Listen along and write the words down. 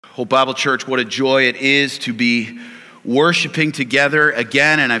Hope Bible Church, what a joy it is to be worshiping together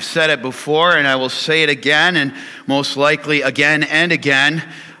again. And I've said it before, and I will say it again, and most likely again and again.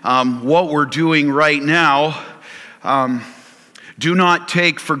 What we're doing right now, do not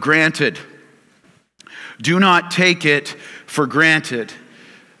take for granted. Do not take it for granted.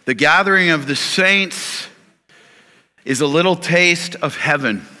 The gathering of the saints is a little taste of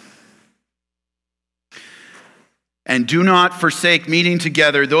heaven. And do not forsake meeting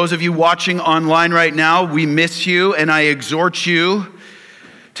together. Those of you watching online right now, we miss you, and I exhort you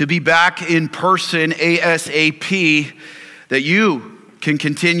to be back in person ASAP, that you can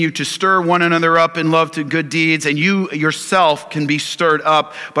continue to stir one another up in love to good deeds, and you yourself can be stirred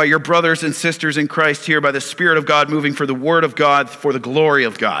up by your brothers and sisters in Christ here, by the Spirit of God moving for the Word of God, for the glory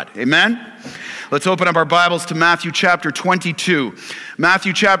of God. Amen? Let's open up our Bibles to Matthew chapter 22.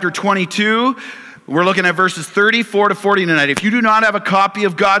 Matthew chapter 22. We're looking at verses 34 to 40 tonight. If you do not have a copy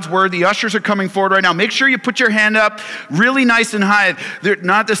of God's Word, the ushers are coming forward right now. Make sure you put your hand up really nice and high. They're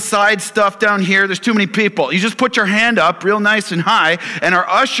not the side stuff down here. There's too many people. You just put your hand up real nice and high, and our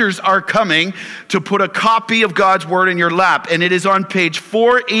ushers are coming to put a copy of God's Word in your lap. And it is on page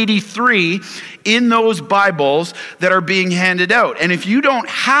 483 in those Bibles that are being handed out. And if you don't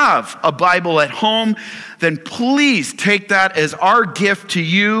have a Bible at home, then please take that as our gift to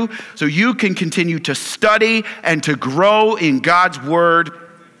you so you can continue to study and to grow in God's Word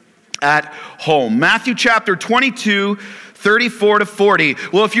at home. Matthew chapter 22, 34 to 40.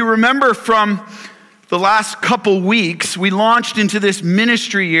 Well, if you remember from the last couple weeks, we launched into this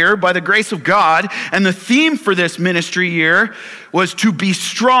ministry year by the grace of God, and the theme for this ministry year was to be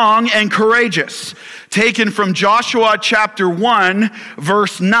strong and courageous. Taken from Joshua chapter 1,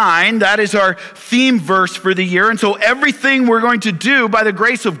 verse 9. That is our theme verse for the year. And so everything we're going to do by the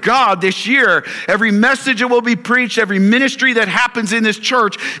grace of God this year, every message that will be preached, every ministry that happens in this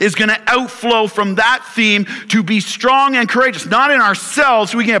church is going to outflow from that theme, to be strong and courageous. Not in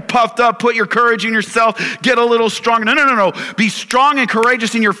ourselves so we can get puffed up, put your courage in yourself, get a little stronger. No. Be strong and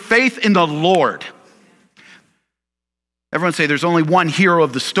courageous in your faith in the Lord. Everyone say, there's only one hero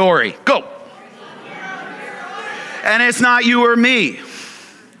of the story. Go. And it's not you or me.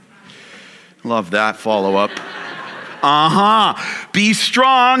 Love that follow-up. Be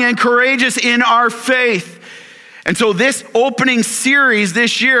strong and courageous in our faith. And so this opening series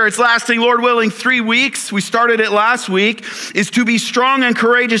this year, it's lasting, Lord willing, 3 weeks. We started it last week, is to be strong and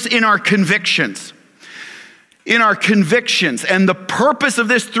courageous in our convictions. In our convictions. And the purpose of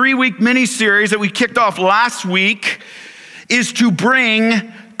this 3-week mini-series that we kicked off last week is to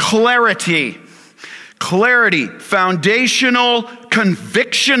bring clarity. Clarity, foundational,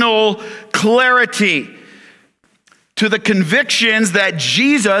 convictional clarity to the convictions that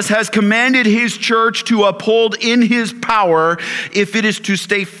Jesus has commanded his church to uphold in his power if it is to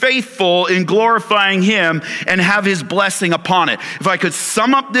stay faithful in glorifying him and have his blessing upon it. If I could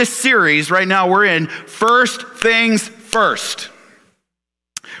sum up this series right now, we're in first things first.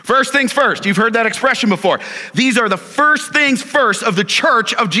 First things first. You've heard that expression before. These are the first things first of the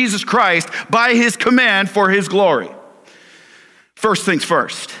church of Jesus Christ by his command for his glory. First things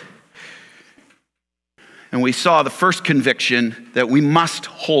first. And we saw the first conviction that we must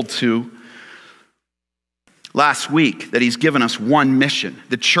hold to last week, that he's given us one mission.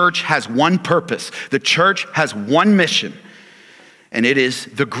 The church has one purpose. The church has one mission. And it is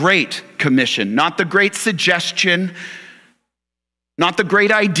the Great Commission, not the great suggestion, not the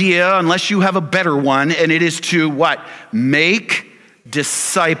great idea, unless you have a better one, and it is to what? Make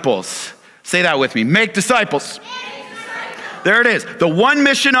disciples. Say that with me. Make disciples. There it is. The one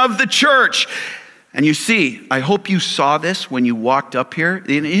mission of the church. And you see, I hope you saw this when you walked up here.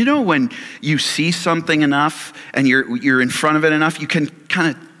 You know when you see something enough and you're in front of it enough, you can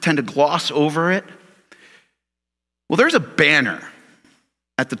kind of tend to gloss over it. Well, there's a banner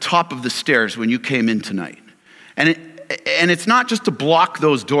at the top of the stairs when you came in tonight. And it's not just to block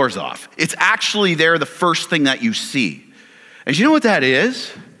those doors off. It's actually there the first thing that you see. And you know what that is?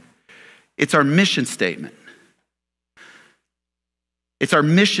 It's our mission statement. It's our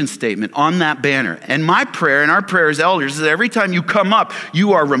mission statement on that banner. And my prayer and our prayer as elders is that every time you come up,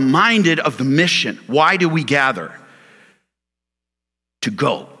 you are reminded of the mission. Why do we gather? To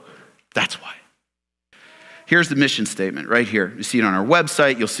go. That's why. Here's the mission statement right here. You see it on our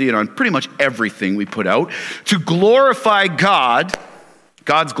website. You'll see it on pretty much everything we put out. To glorify God,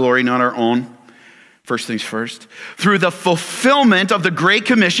 God's glory, not our own. First things first. Through the fulfillment of the Great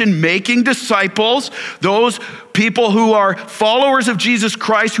Commission, making disciples, those people who are followers of Jesus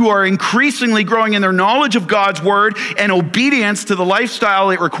Christ, who are increasingly growing in their knowledge of God's word and obedience to the lifestyle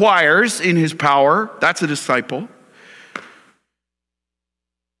it requires in his power. That's a disciple.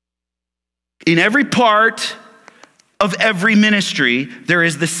 In every part of every ministry, there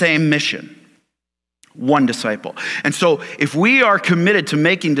is the same mission. One disciple. And so if we are committed to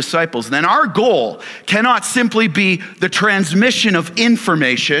making disciples, then our goal cannot simply be the transmission of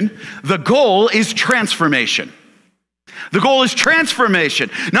information. The goal is transformation. The goal is transformation,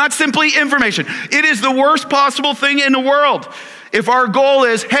 not simply information. It is the worst possible thing in the world. If our goal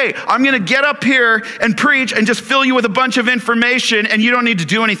is, hey, I'm going to get up here and preach and just fill you with a bunch of information and you don't need to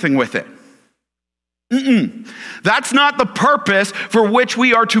do anything with it. That's not the purpose for which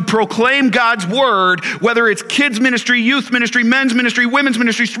we are to proclaim God's word, whether it's kids ministry, youth ministry, men's ministry, women's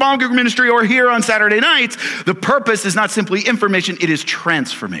ministry, small group ministry, or here on Saturday nights. The purpose is not simply information, it is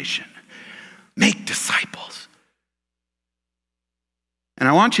transformation. Make disciples. And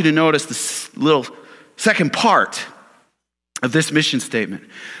I want you to notice this little second part of this mission statement.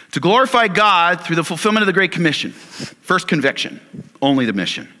 To glorify God through the fulfillment of the Great Commission. First conviction, only the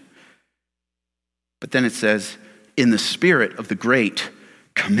mission. But then it says, in the spirit of the Great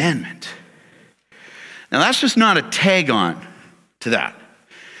Commandment. Now that's just not a tag on to that.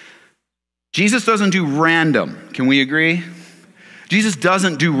 Jesus doesn't do random. Can we agree? Jesus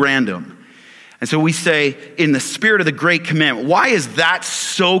doesn't do random. And so we say, in the spirit of the Great Commandment. Why is that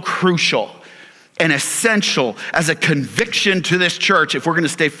so crucial and essential as a conviction to this church if we're going to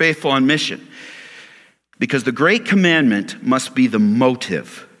stay faithful on mission? Because the Great Commandment must be the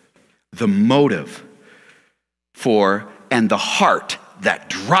motive for and the heart that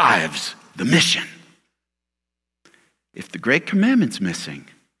drives the mission. If the Great Commandment's missing,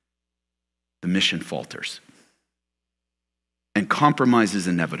 the mission falters. And compromise is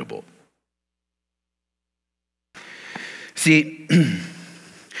inevitable. See,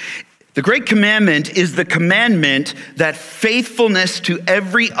 the Great Commandment is the commandment that faithfulness to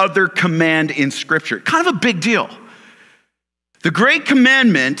every other command in Scripture. Kind of a big deal. The Great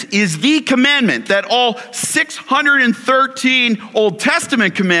Commandment is the commandment that all 613 Old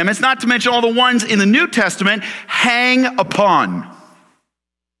Testament commandments, not to mention all the ones in the New Testament, hang upon.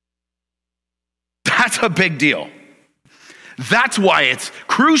 That's a big deal. That's why it's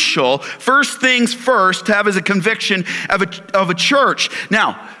crucial, first things first, to have as a conviction of a church.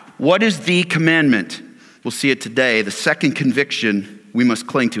 Now, what is the commandment? We'll see it today. The second conviction we must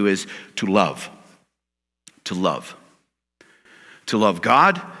cling to is to love. To love. To love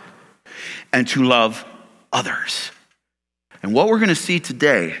God and to love others. And what we're going to see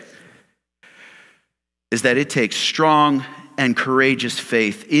today is that it takes strong and courageous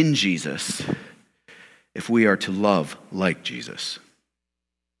faith in Jesus if we are to love like Jesus.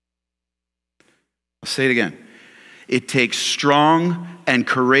 I'll say it again. It takes strong and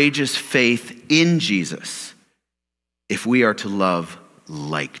courageous faith in Jesus if we are to love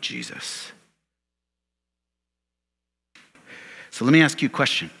like Jesus. So let me ask you a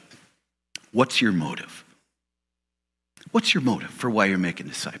question. What's your motive? What's your motive for why you're making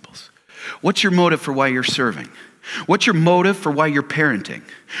disciples? What's your motive for why you're serving? What's your motive for why you're parenting?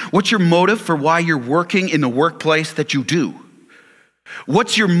 What's your motive for why you're working in the workplace that you do?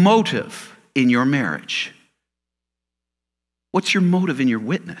 What's your motive in your marriage? What's your motive in your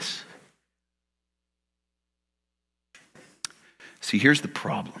witness? See, here's the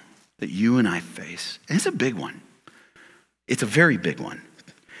problem that you and I face, and it's a big one. It's a very big one.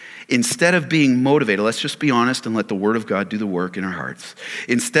 Instead of being motivated, let's just be honest and let the Word of God do the work in our hearts.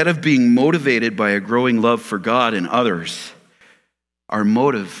 Instead of being motivated by a growing love for God and others, our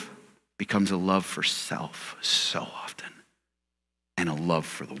motive becomes a love for self so often and a love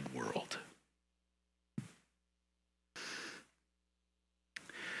for the world.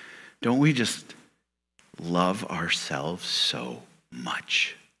 Don't we just love ourselves so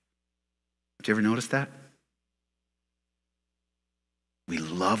much? Did you ever notice that? We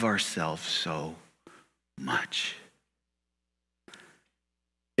love ourselves so much.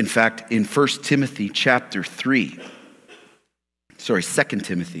 In fact, in 2 Timothy chapter 3,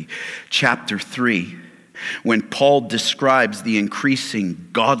 when Paul describes the increasing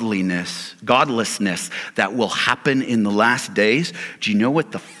godlessness that will happen in the last days, do you know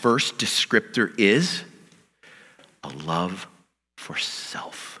what the first descriptor is? A love for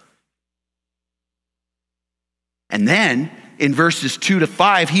self. And then in verses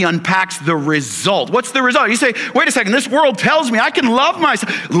 2-5, he unpacks the result. What's the result? You say, wait a second, this world tells me I can love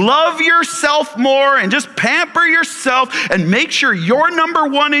myself. Love yourself more and just pamper yourself and make sure you're number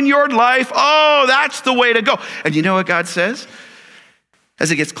one in your life. Oh, that's the way to go. And you know what God says? As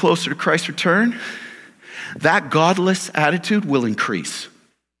it gets closer to Christ's return, that godless attitude will increase,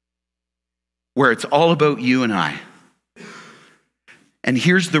 where it's all about you and I. And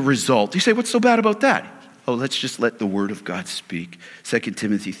here's the result. You say, what's so bad about that? let's just let the word of God speak. 2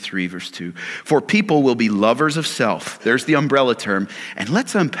 Timothy 3, verse 2. For people will be lovers of self. There's the umbrella term. And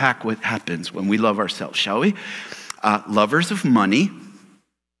let's unpack what happens when we love ourselves, shall we? Lovers of money,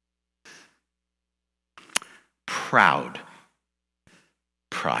 proud,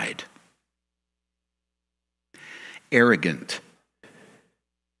 pride, arrogant,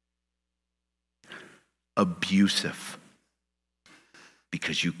 abusive,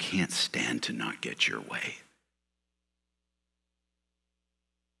 because you can't stand to not get your way.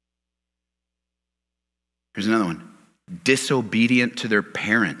 Here's another one. Disobedient to their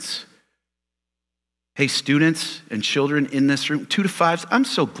parents. Hey, students and children in this room, 2 to 5s, I'm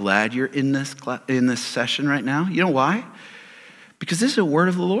so glad you're in this session right now. You know why? Because this is a word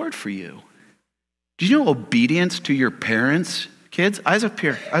of the Lord for you. Do you know obedience to your parents? Kids, eyes up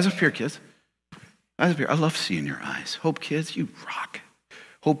here, kids. Eyes up here. I love seeing your eyes. Hope kids, you rock.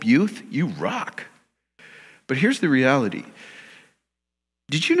 Hope youth, you rock. But here's the reality.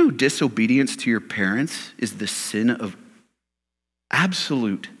 Did you know disobedience to your parents is the sin of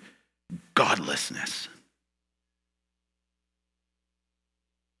absolute godlessness?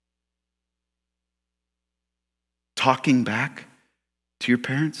 Talking back to your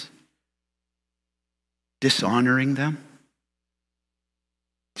parents, dishonoring them.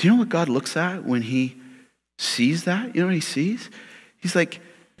 Do you know what God looks at when he sees that? You know what he sees? He's like,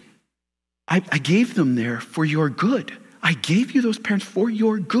 I gave them there for your good. I gave you those parents for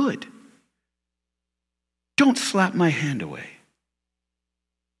your good. Don't slap my hand away.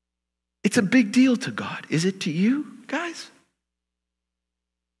 It's a big deal to God. Is it to you, guys?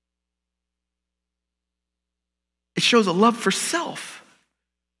 It shows a love for self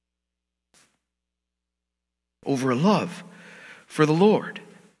over a love for the Lord.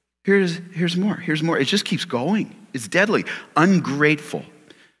 Here's more. It just keeps going. It's deadly. Ungrateful.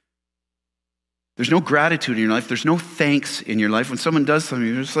 There's no gratitude in your life. There's no thanks in your life. When someone does something,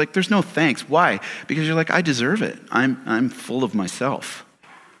 you're just like, there's no thanks. Why? Because you're like, I deserve it. I'm full of myself.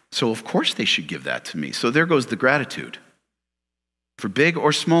 So of course they should give that to me. So there goes the gratitude. For big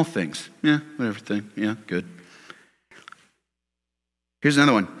or small things. Yeah, whatever thing. Yeah, good. Here's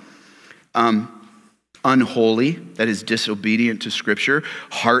another one. Unholy, that is disobedient to Scripture.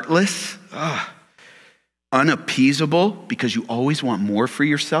 Heartless, unappeasable, because you always want more for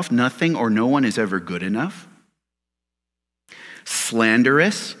yourself. Nothing or no one is ever good enough.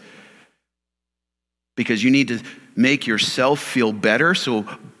 Slanderous, because you need to make yourself feel better, so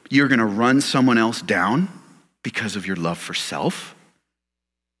you're going to run someone else down because of your love for self.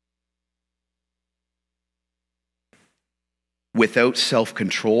 Without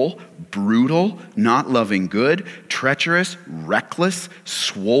self-control, brutal, not loving good, treacherous, reckless,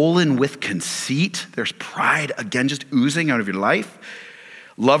 swollen with conceit. There's pride, again, just oozing out of your life.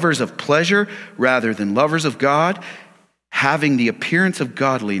 Lovers of pleasure rather than lovers of God, having the appearance of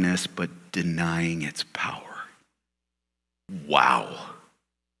godliness but denying its power. Wow.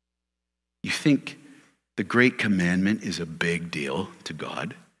 You think the great commandment is a big deal to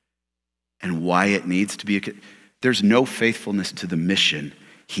God and why it needs to be There's no faithfulness to the mission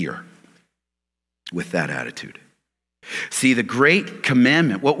here with that attitude. See, the great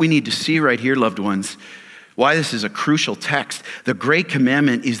commandment, what we need to see right here, loved ones, why this is a crucial text, the great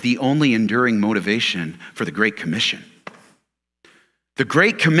commandment is the only enduring motivation for the Great Commission. The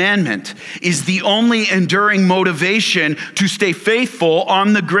great commandment is the only enduring motivation to stay faithful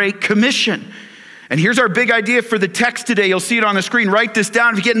on the Great Commission. And here's our big idea for the text today. You'll see it on the screen. Write this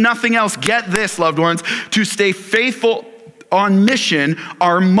down. If you get nothing else, get this, loved ones. To stay faithful on mission,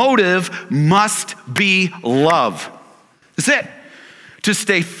 our motive must be love. That's it. To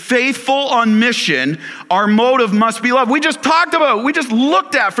stay faithful on mission, our motive must be love. We just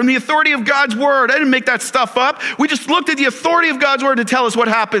looked at from the authority of God's word. I didn't make that stuff up. We just looked at the authority of God's word to tell us what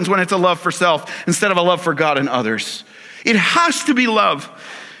happens when it's a love for self instead of a love for God and others. It has to be love.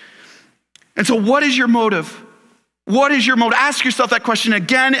 And so what is your motive? What is your motive? Ask yourself that question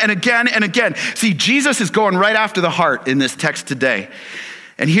again and again and again. See, Jesus is going right after the heart in this text today.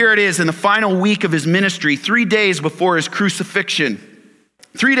 And here it is in the final week of his ministry, 3 days before his crucifixion.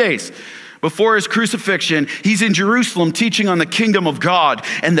 3 days before his crucifixion, he's in Jerusalem teaching on the kingdom of God,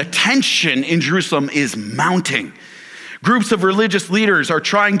 and the tension in Jerusalem is mounting. Groups of religious leaders are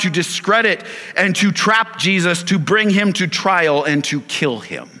trying to discredit and to trap Jesus, to bring him to trial and to kill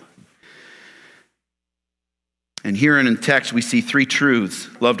him. And here in the text, we see 3 truths,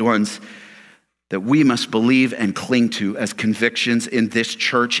 loved ones, that we must believe and cling to as convictions in this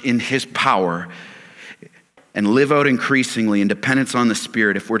church, in his power, and live out increasingly in dependence on the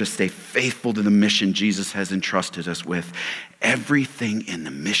Spirit if we're to stay faithful to the mission Jesus has entrusted us with. Everything in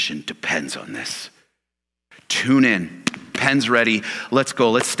the mission depends on this. Tune in. Pen's ready. Let's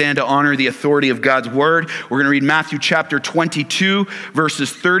go. Let's stand to honor the authority of God's word. We're going to read Matthew chapter 22,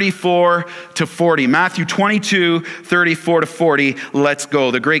 verses 34 to 40. Matthew 22, 34 to 40. Let's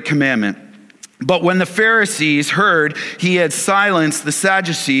go. The great commandment. But when the Pharisees heard he had silenced the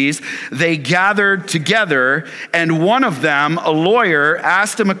Sadducees, they gathered together, and one of them, a lawyer,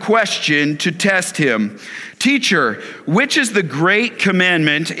 asked him a question to test him. Teacher, which is the great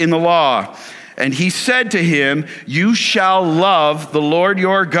commandment in the law? And he said to him, you shall love the Lord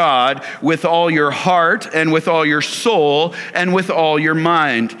your God with all your heart and with all your soul and with all your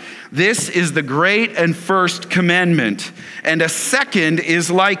mind. This is the great and first commandment. And a second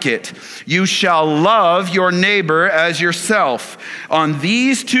is like it. You shall love your neighbor as yourself. On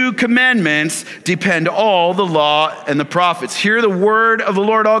these two commandments depend all the law and the prophets. Hear the word of the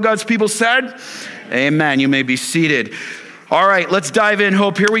Lord. All God's people said, amen. You may be seated. All right, let's dive in,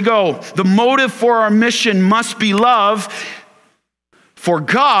 Hope. Here we go. The motive for our mission must be love for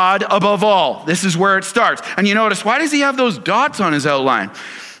God above all. This is where it starts. And you notice, why does he have those dots on his outline?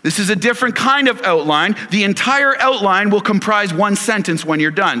 This is a different kind of outline. The entire outline will comprise one sentence when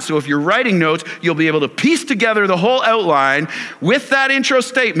you're done. So if you're writing notes, you'll be able to piece together the whole outline with that intro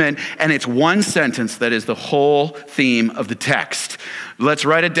statement, and it's one sentence that is the whole theme of the text. Let's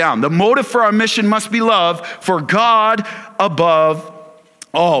write it down. The motive for our mission must be love for God above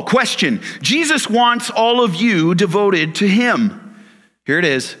all. Question: Jesus wants all of you devoted to him. Here it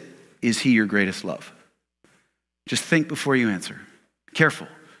is. Is he your greatest love? Just think before you answer. Careful.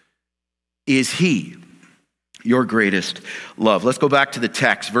 Is he your greatest love? Let's go back to the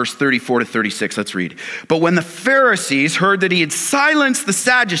text, verse 34 to 36. Let's read. But when the Pharisees heard that he had silenced the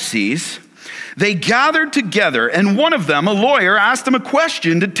Sadducees, they gathered together, and one of them, a lawyer, asked him a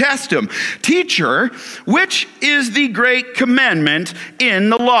question to test him. Teacher, which is the great commandment in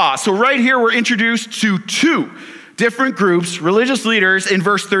the law? So right here we're introduced to two different groups, religious leaders, in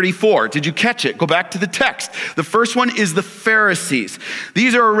verse 34. Did you catch it? Go back to the text. The first one is the Pharisees.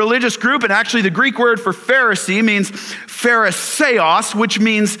 These are a religious group, and actually the Greek word for Pharisee means phariseos, which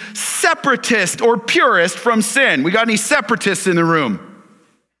means separatist or purist from sin. We got any separatists in the room?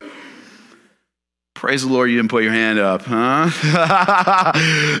 Praise the Lord, you didn't put your hand up, huh?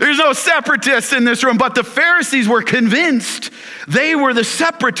 There's no separatists in this room, but the Pharisees were convinced they were the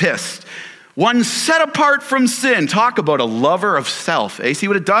separatists. One set apart from sin. Talk about a lover of self. See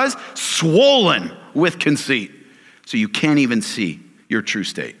what it does? Swollen with conceit. So you can't even see your true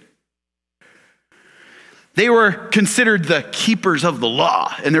state. They were considered the keepers of the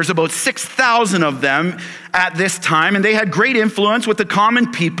law. And there's about 6,000 of them at this time. And they had great influence with the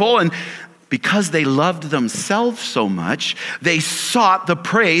common people. And because they loved themselves so much, they sought the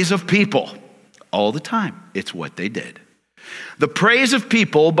praise of people all the time. It's what they did. The praise of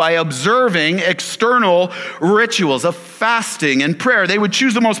people by observing external rituals of fasting and prayer. They would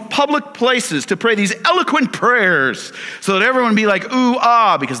choose the most public places to pray these eloquent prayers so that everyone would be like, ooh,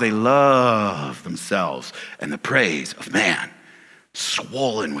 ah, because they love themselves and the praise of man,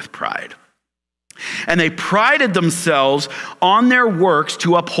 swollen with pride. And they prided themselves on their works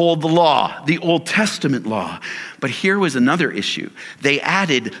to uphold the law, the Old Testament law. But here was another issue. They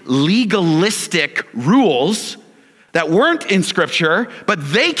added legalistic rules that weren't in Scripture, but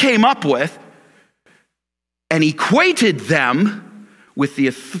they came up with and equated them with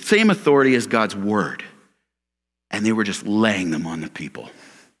the same authority as God's word. And they were just laying them on the people.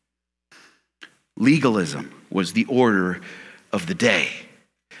 Legalism was the order of the day.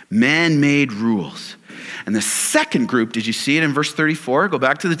 Man-made rules. And the second group, did you see it in verse 34? Go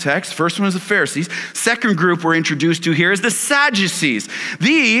back to the text. First one was the Pharisees. Second group we're introduced to here is the Sadducees.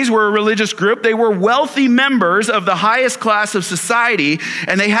 These were a religious group. They were wealthy members of the highest class of society,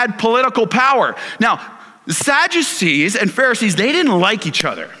 and they had political power. Now, the Sadducees and Pharisees, they didn't like each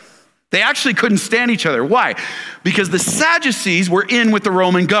other. They actually couldn't stand each other. Why? Because the Sadducees were in with the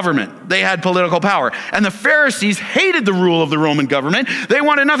Roman government. They had political power. And the Pharisees hated the rule of the Roman government. They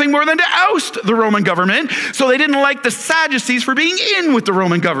wanted nothing more than to oust the Roman government. So they didn't like the Sadducees for being in with the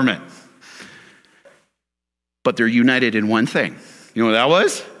Roman government. But they're united in one thing. You know what that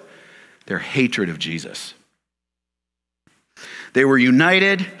was? Their hatred of Jesus. They were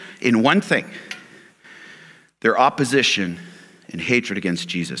united in one thing. Their opposition and hatred against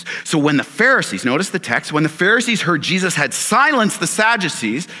Jesus. So when the Pharisees, notice the text, when the Pharisees heard Jesus had silenced the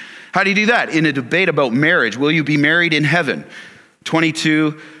Sadducees, how do you do that? In a debate about marriage, will you be married in heaven?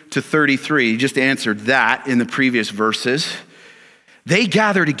 22 to 33, you just answered that in the previous verses. They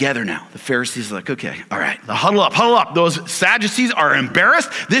gather together now. The Pharisees are like, okay, all right, huddle up. Those Sadducees are embarrassed.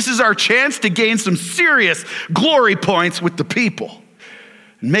 This is our chance to gain some serious glory points with the people.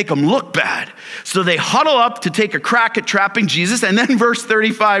 make them look bad. So they huddle up to take a crack at trapping Jesus. And then verse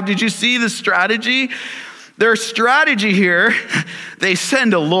 35, did you see the strategy? Their strategy here, they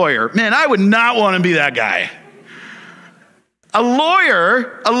send a lawyer. Man, I would not want to be that guy. A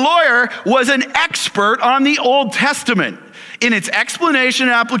lawyer was an expert on the Old Testament in its explanation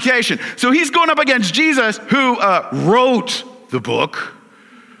and application. So he's going up against Jesus, who wrote the book.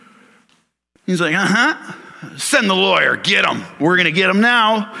 He's like, send the lawyer, get him. We're going to get him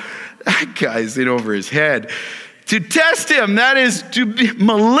now. That guy's in over his head. To test him, that is to be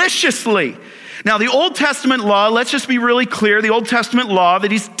maliciously. Now, the Old Testament law, let's just be really clear, the Old Testament law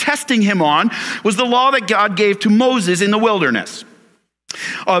that he's testing him on was the law that God gave to Moses in the wilderness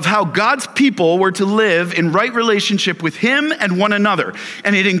of how God's people were to live in right relationship with him and one another.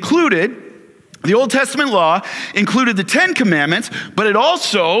 And it included, the Old Testament law included the 10 commandments, but it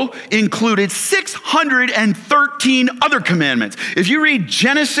also included 613 other commandments. If you read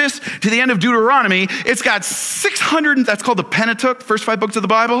Genesis to the end of Deuteronomy, it's got 600, that's called the Pentateuch, first 5 books of the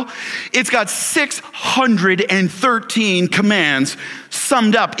Bible. It's got 613 commands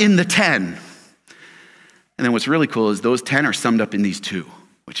summed up in the 10. And then what's really cool is those 10 are summed up in these 2,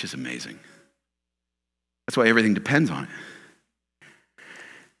 which is amazing. That's why everything depends on it.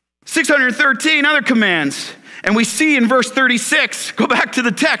 613 other commands. And we see in verse 36, go back to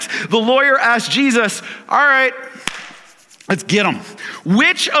the text, the lawyer asked Jesus, all right, let's get him.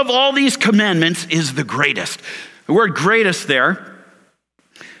 Which of all these commandments is the greatest? The word greatest there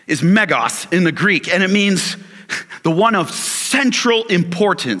is megos in the Greek, and it means the one of central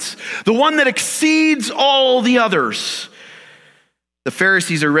importance, the one that exceeds all the others. The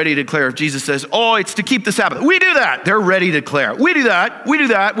Pharisees are ready to declare, if Jesus says, oh, it's to keep the Sabbath. We do that. They're ready to declare. We do that. We do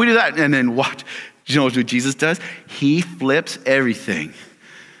that. We do that. And then what? Do you know what Jesus does? He flips everything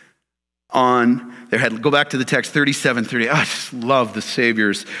on their head. Go back to the text, 37:30. I just love the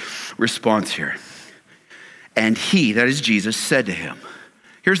Savior's response here. And he, that is Jesus, said to him,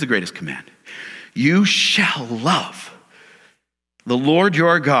 here's the greatest command. You shall love the Lord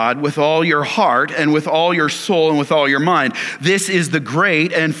your God with all your heart and with all your soul and with all your mind. This is the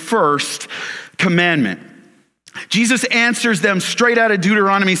great and first commandment. Jesus answers them straight out of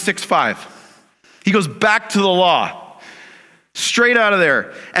Deuteronomy 6:5. He goes back to the law, straight out of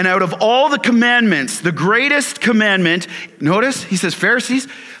there. And out of all the commandments, the greatest commandment, notice, he says, Pharisees,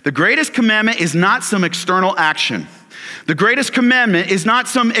 the greatest commandment is not some external action. The greatest commandment is not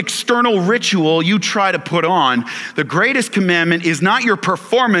some external ritual you try to put on. The greatest commandment is not your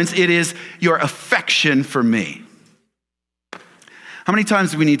performance, it is your affection for me. How many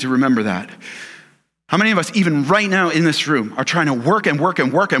times do we need to remember that? How many of us, even right now in this room, are trying to work and work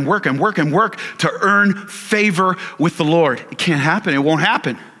and work and work and work and work to earn favor with the Lord? It can't happen. It won't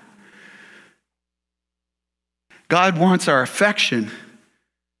happen. God wants our affection,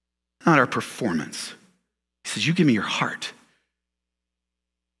 not our performance. He says, you give me your heart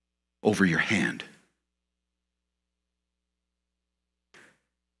over your hand.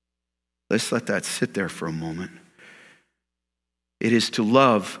 Let's let that sit there for a moment. It is to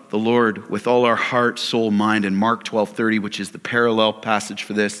love the Lord with all our heart, soul, mind, and Mark 12:30, which is the parallel passage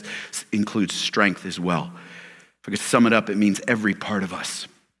for this, includes strength as well. If I could sum it up, it means every part of us,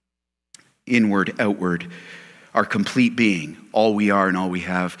 inward, outward, our complete being, all we are and all we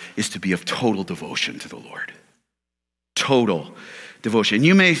have, is to be of total devotion to the Lord. Total devotion.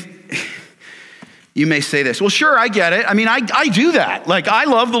 You may say this, well, sure, I get it. I mean, I do that. Like, I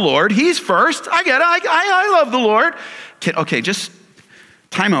love the Lord. He's first. I get it. I love the Lord. Okay, just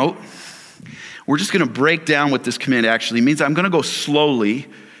time out. We're just going to break down what this command actually means. I'm going to go slowly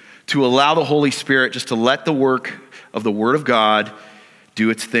to allow the Holy Spirit just to let the work of the Word of God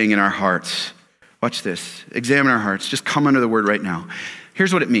do its thing in our hearts. Watch this. Examine our hearts. Just come under the Word right now.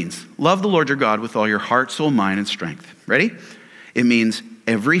 Here's what it means. Love the Lord your God with all your heart, soul, mind, and strength. Ready? It means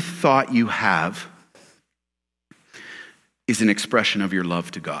every thought you have is an expression of your love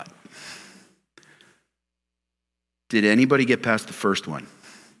to God. Did anybody get past the first one?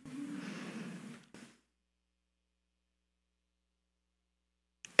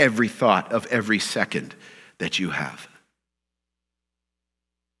 Every thought of every second that you have.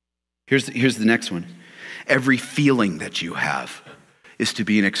 Here's the next one. Every feeling that you have is to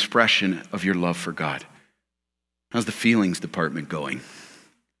be an expression of your love for God. How's the feelings department going?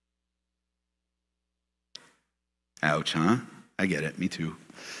 Ouch, huh? I get it. Me too.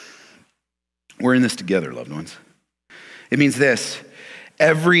 We're in this together, loved ones. It means this.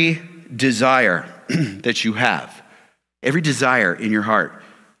 Every desire that you have, every desire in your heart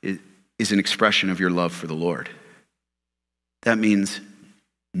is an expression of your love for the Lord. That means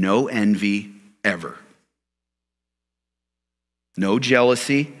no envy ever. No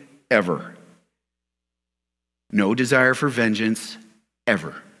jealousy, ever. No desire for vengeance,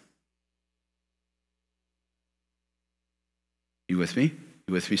 ever. You with me?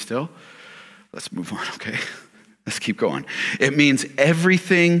 You with me still? Let's move on, okay? Let's keep going. It means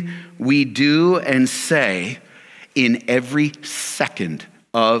everything we do and say in every second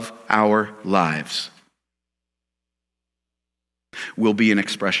of our lives will be an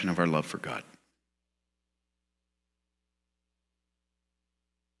expression of our love for God.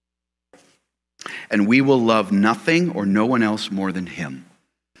 And we will love nothing or no one else more than him.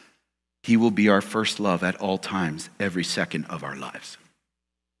 He will be our first love at all times, every second of our lives.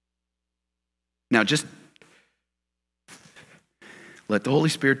 Now, just let the Holy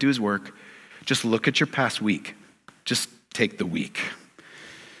Spirit do his work. Just look at your past week. Just take the week.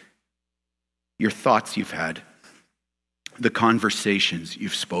 Your thoughts you've had, the conversations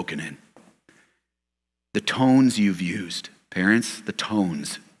you've spoken in, the tones you've used. Parents, the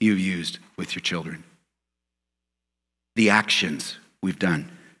tones you've used with your children, the actions we've done.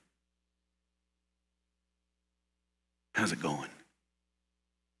 How's it going?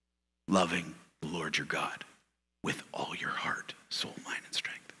 Loving the Lord your God with all your heart, soul, mind, and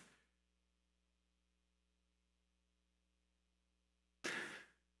strength.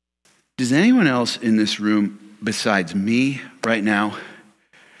 Does anyone else in this room besides me right now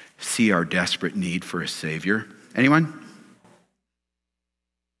see our desperate need for a Savior? Anyone?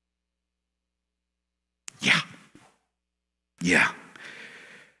 Yeah.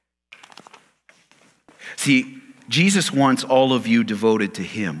 See, Jesus wants all of you devoted to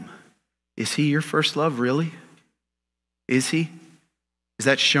him. Is he your first love, really? Is he? Is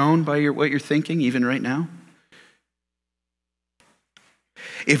that shown by what you're thinking even right now?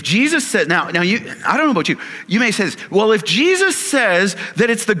 If Jesus said, now you, I don't know about you, you may say this, well, if Jesus says that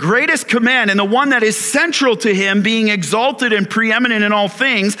it's the greatest command and the one that is central to him being exalted and preeminent in all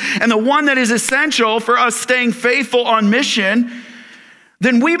things, and the one that is essential for us staying faithful on mission,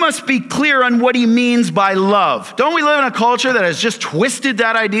 then we must be clear on what he means by love. Don't we live in a culture that has just twisted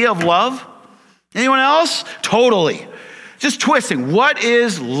that idea of love? Anyone else? Totally. Just twisting. What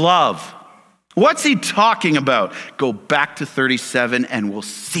is love? What's he talking about? Go back to 37 and we'll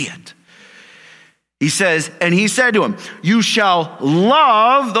see it. He says, and he said to him, you shall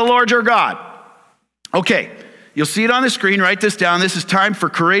love the Lord your God. Okay, you'll see it on the screen. Write this down. This is time for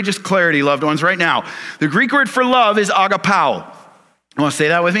courageous clarity, loved ones, right now. The Greek word for love is agapao. You want to say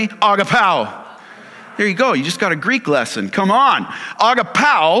that with me? Agapao. There you go. You just got a Greek lesson. Come on.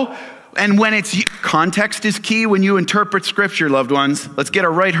 Agapao. And when it's, context is key when you interpret scripture, loved ones. Let's get a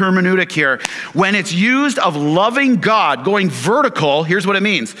right hermeneutic here. When it's used of loving God, going vertical, here's what it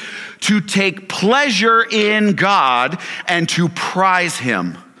means. To take pleasure in God and to prize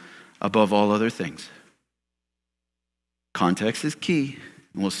him above all other things. Context is key,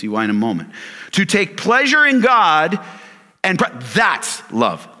 and we'll see why in a moment. To take pleasure in God, and that's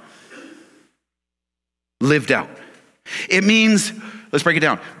love. Lived out. It means, let's break it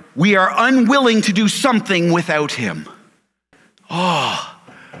down. We are unwilling to do something without him. Oh,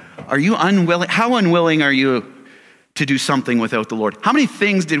 are you unwilling? How unwilling are you to do something without the Lord? How many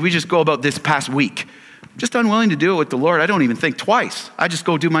things did we just go about this past week? Just unwilling to do it with the Lord. I don't even think twice. I just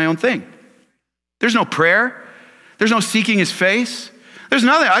go do my own thing. There's no prayer. There's no seeking his face. There's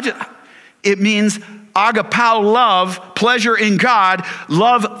nothing. It means agapao love, pleasure in God,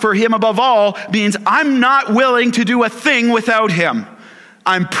 love for him above all, means I'm not willing to do a thing without him.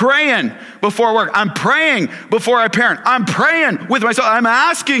 I'm praying before work. I'm praying before I parent. I'm praying with myself. I'm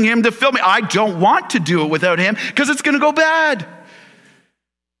asking him to fill me. I don't want to do it without him because it's going to go bad.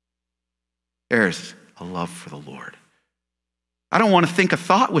 There's a love for the Lord. I don't want to think a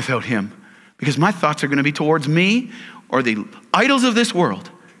thought without him because my thoughts are going to be towards me or the idols of this world.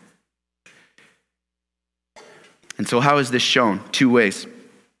 And so how is this shown? Two ways.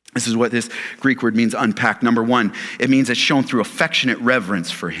 This is what this Greek word means unpacked. Number one, it means it's shown through affectionate reverence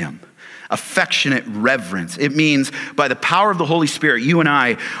for him. Affectionate reverence. It means by the power of the Holy Spirit, you and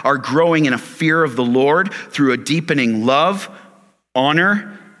I are growing in a fear of the Lord through a deepening love,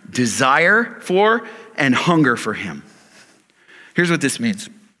 honor, desire for, and hunger for him. Here's what this means.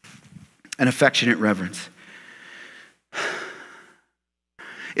 An affectionate reverence.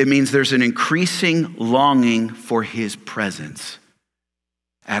 It means there's an increasing longing for his presence.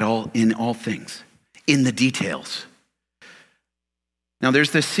 In all things, in the details. Now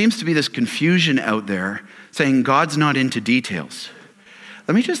seems to be this confusion out there saying God's not into details.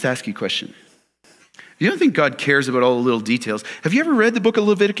 Let me just ask you a question. You don't think God cares about all the little details? Have you ever read the book of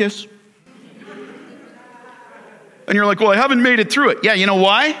Leviticus? And you're like, well, I haven't made it through it. Yeah, you know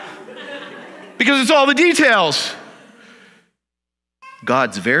why? Because it's all the details.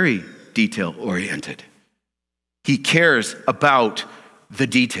 God's very detail-oriented. He cares about the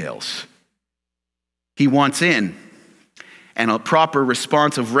details. He wants in, and a proper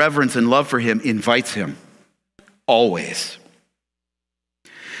response of reverence and love for him invites him, always.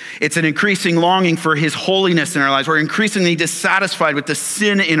 It's an increasing longing for his holiness in our lives. We're increasingly dissatisfied with the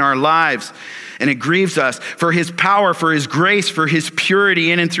sin in our lives, and it grieves us. For his power, for his grace, for his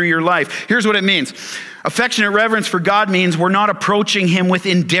purity in and through your life. Here's what it means. Affectionate reverence for God means we're not approaching him with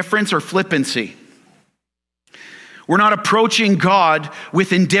indifference or flippancy. We're not approaching God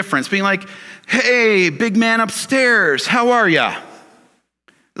with indifference, being like, hey, big man upstairs, how are ya?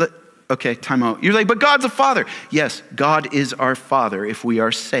 Okay, time out. You're like, but God's a father. Yes, God is our father if we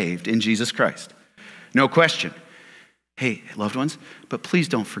are saved in Jesus Christ. No question. Hey, loved ones, but please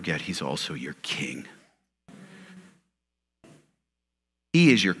don't forget he's also your king.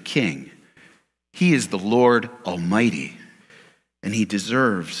 He is your king. He is the Lord Almighty, and he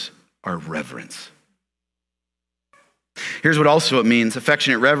deserves our reverence. Here's what also it means.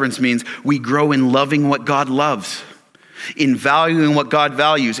 Affectionate reverence means we grow in loving what God loves, in valuing what God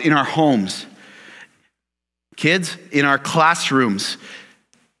values in our homes. Kids, in our classrooms,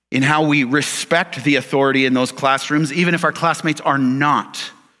 in how we respect the authority in those classrooms, even if our classmates are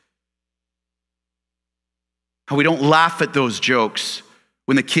not. How we don't laugh at those jokes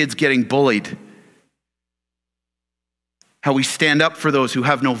when the kid's getting bullied. How we stand up for those who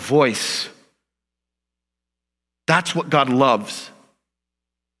have no voice. That's what God loves.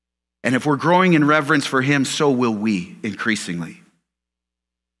 And if we're growing in reverence for him, so will we increasingly.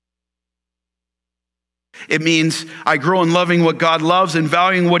 It means I grow in loving what God loves and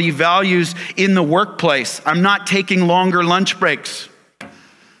valuing what he values in the workplace. I'm not taking longer lunch breaks.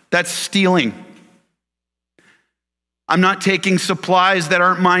 That's stealing. I'm not taking supplies that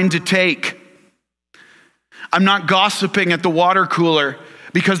aren't mine to take. I'm not gossiping at the water cooler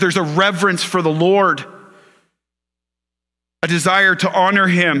because there's a reverence for the Lord, a desire to honor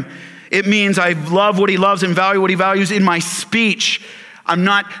him. It means I love what he loves and value what he values in my speech. I'm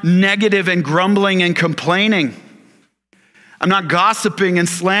not negative and grumbling and complaining. I'm not gossiping and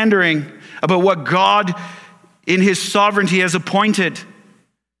slandering about what God in his sovereignty has appointed.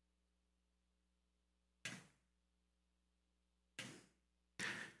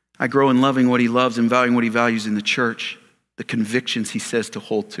 I grow in loving what he loves and valuing what he values in the church, the convictions he says to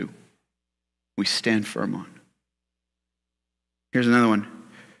hold to. We stand firm on. Here's another one.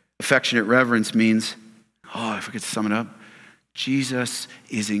 Affectionate reverence means, if I could sum it up, Jesus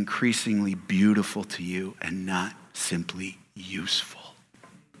is increasingly beautiful to you and not simply useful.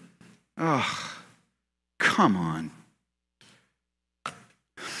 Oh, come on.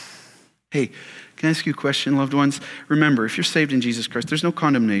 Hey, can I ask you a question, loved ones? Remember, if you're saved in Jesus Christ, there's no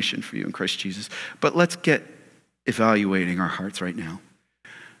condemnation for you in Christ Jesus. But let's get evaluating our hearts right now.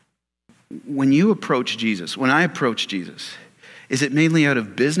 When you approach Jesus, when I approach Jesus, is it mainly out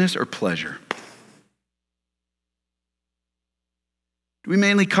of business or pleasure? Do we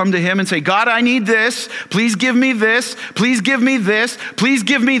mainly come to him and say, God, I need this. Please give me this. Please give me this. Please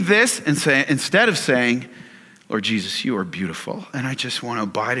give me this. And say, instead of saying, Lord Jesus, you are beautiful, and I just want to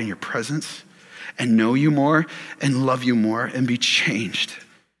abide in your presence and know you more and love you more and be changed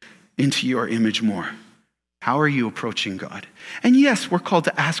into your image more. How are you approaching God? And yes, we're called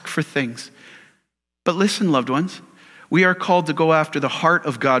to ask for things. But listen, loved ones, we are called to go after the heart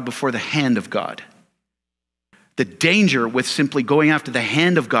of God before the hand of God. The danger with simply going after the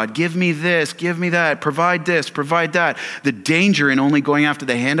hand of God, give me this, give me that, provide this, provide that. The danger in only going after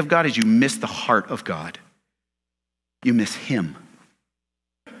the hand of God is you miss the heart of God. You miss him.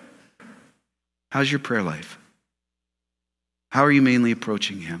 How's your prayer life? How are you mainly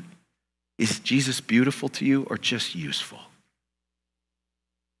approaching him? Is Jesus beautiful to you or just useful?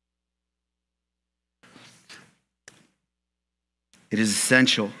 It is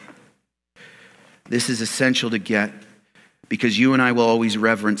essential. This is essential to get because you and I will always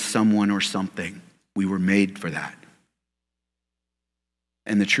reverence someone or something. We were made for that.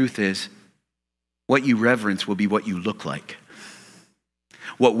 And the truth is, what you reverence will be what you look like.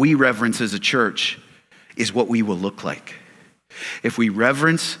 What we reverence as a church is what we will look like. If we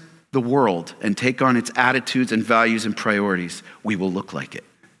reverence the world and take on its attitudes and values and priorities, we will look like it.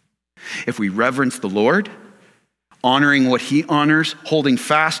 If we reverence the Lord, honoring what he honors, holding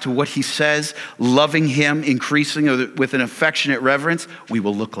fast to what he says, loving him increasingly with an affectionate reverence, we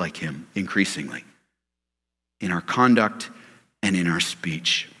will look like him increasingly in our conduct and in our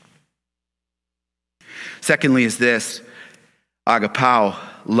speech. Secondly is this, agapao,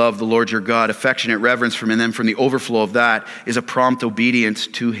 love the Lord your God, affectionate reverence from him, and then from the overflow of that is a prompt obedience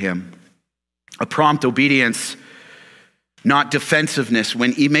to him. A prompt obedience not defensiveness.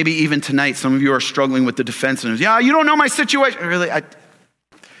 When maybe even tonight, some of you are struggling with the defensiveness. Yeah, you don't know my situation. Really,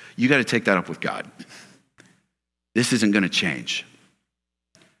 you got to take that up with God. This isn't going to change.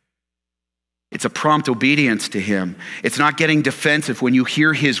 It's a prompt obedience to him. It's not getting defensive when you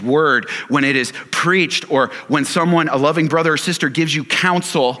hear his word, when it is preached, or when someone, a loving brother or sister, gives you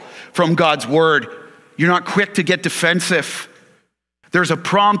counsel from God's word. You're not quick to get defensive. There's a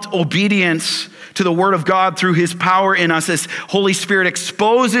prompt obedience to the word of God through his power in us as Holy Spirit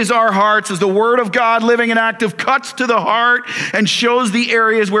exposes our hearts, as the word of God, living and active, cuts to the heart and shows the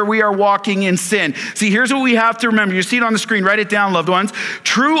areas where we are walking in sin. See, here's what we have to remember. You see it on the screen. Write it down, loved ones.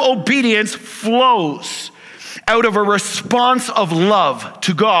 True obedience flows out of a response of love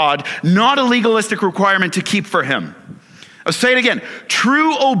to God, not a legalistic requirement to keep for him. I'll say it again.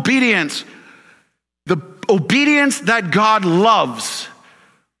 True obedience, the obedience that God loves,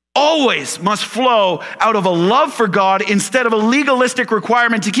 always must flow out of a love for God instead of a legalistic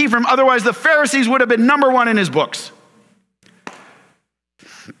requirement to keep from him. Otherwise, the Pharisees would have been number one in his books.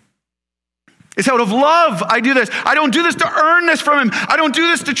 It's out of love I do this. I don't do this to earn this from him. I don't do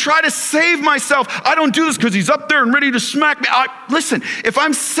this to try to save myself. I don't do this because he's up there and ready to smack me. Listen, if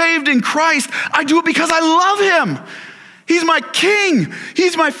I'm saved in Christ, I do it because I love him. He's my king.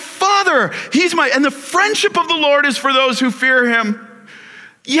 He's my father. And the friendship of the Lord is for those who fear him.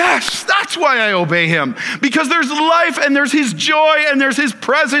 Yes, that's why I obey him. Because there's life and there's his joy and there's his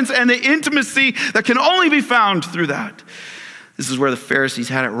presence and the intimacy that can only be found through that. This is where the Pharisees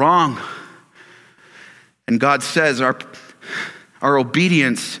had it wrong. And God says our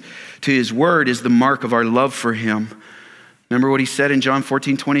obedience to his word is the mark of our love for him. Remember what he said in John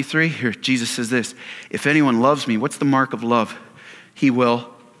 14:23? Here, Jesus says this, if anyone loves me, what's the mark of love? He will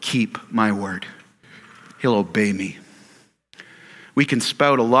keep my word. He'll obey me. We can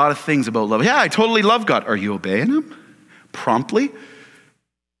spout a lot of things about love. Yeah, I totally love God. Are you obeying him? Promptly?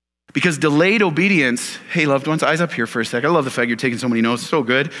 Because delayed obedience, hey, loved ones, eyes up here for a second. I love the fact you're taking so many notes. So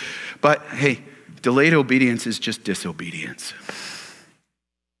good. But hey, delayed obedience is just disobedience.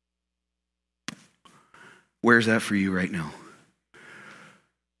 Where's that for you right now?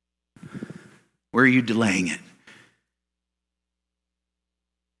 Where are you delaying it?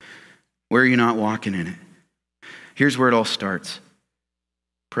 Where are you not walking in it? Here's where it all starts.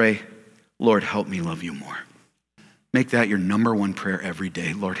 Pray, Lord, help me love you more. Make that your number one prayer every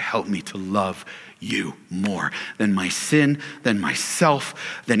day. Lord, help me to love you more than my sin, than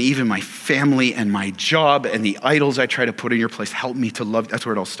myself, than even my family and my job and the idols I try to put in your place. Help me to love. That's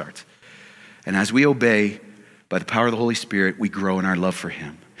where it all starts. And as we obey by the power of the Holy Spirit, we grow in our love for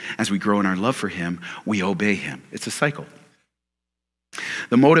him. As we grow in our love for him, we obey him. It's a cycle.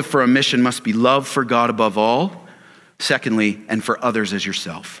 The motive for a mission must be love for God above all. Secondly, and for others as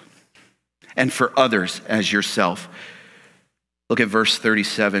yourself. And for others as yourself. Look at verse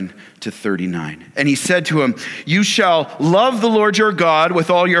 37 to 39. And he said to him, you shall love the Lord your God with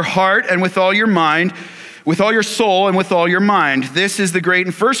all your heart and with all your mind, with all your soul and with all your mind. This is the great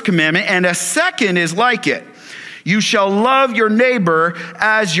and first commandment, and a second is like it. You shall love your neighbor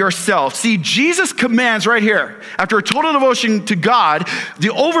as yourself. See, Jesus commands right here, after a total devotion to God,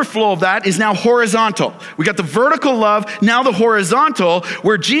 the overflow of that is now horizontal. We got the vertical love, now the horizontal,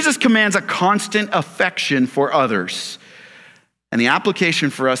 where Jesus commands a constant affection for others. And the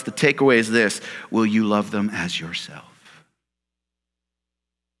application for us, the takeaway is this: will you love them as yourself?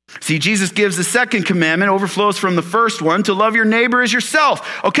 See, Jesus gives the second commandment, overflows from the first one, to love your neighbor as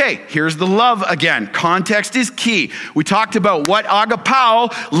yourself. Okay, here's the love again. Context is key. We talked about what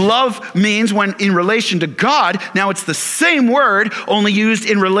agapao, love, means when in relation to God. Now it's the same word, only used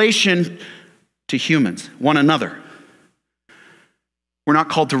in relation to humans, one another. We're not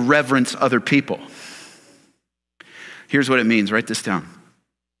called to reverence other people. Here's what it means. Write this down.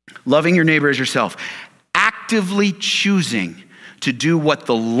 Loving your neighbor as yourself. Actively choosing to do what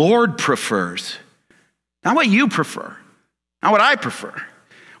the Lord prefers. Not what you prefer. Not what I prefer.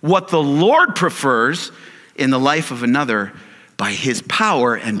 What the Lord prefers in the life of another by his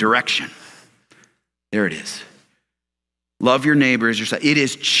power and direction. There it is. Love your neighbor as yourself. It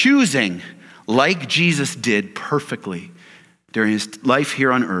is choosing, like Jesus did perfectly during his life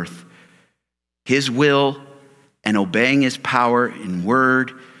here on earth, his will and obeying his power in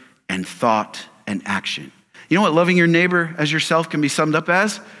word and thought and action. You know what loving your neighbor as yourself can be summed up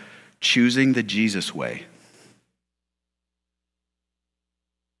as? Choosing the Jesus way.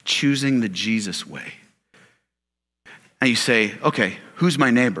 Choosing the Jesus way. And you say, okay, who's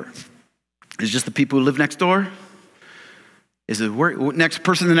my neighbor? Is it just the people who live next door? Is it the next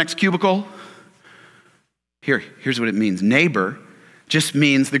person in the next cubicle? Here's what it means. Neighbor just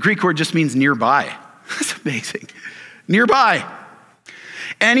means, the Greek word just means nearby. That's amazing. nearby.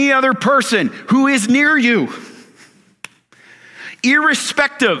 Any other person who is near you,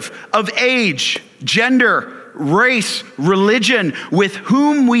 irrespective of age, gender, race, religion, with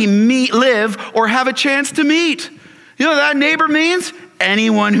whom we live, or have a chance to meet. You know what that neighbor means?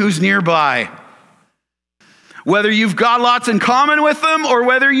 Anyone who's nearby. Whether you've got lots in common with them or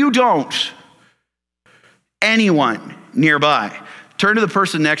whether you don't. Anyone nearby. Turn to the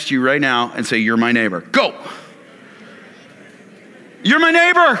person next to you right now and say, "You're my neighbor." Go. You're my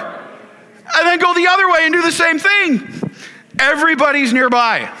neighbor. And then go the other way and do the same thing. Everybody's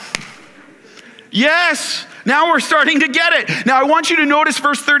nearby. Yes. Now we're starting to get it. Now I want you to notice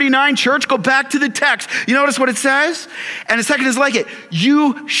verse 39, church. Go back to the text. You notice what it says? And the second is like it.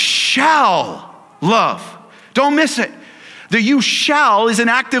 You shall love. Don't miss it. The you shall is an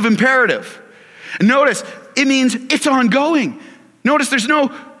active imperative. And notice, it means it's ongoing. Notice there's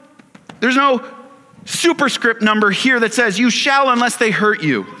no superscript number here that says you shall unless they hurt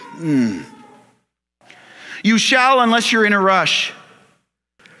you. You shall unless you're in a rush.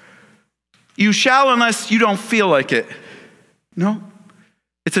 You shall unless you don't feel like it. No,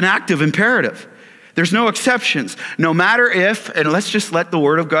 it's an active imperative. There's no exceptions. No matter if, and let's just let the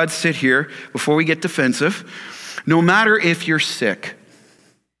word of God sit here before we get defensive. No matter if you're sick.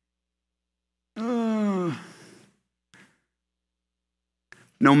 No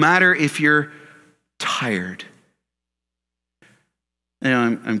matter if you're tired.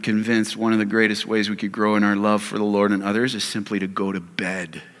 And I'm convinced one of the greatest ways we could grow in our love for the Lord and others is simply to go to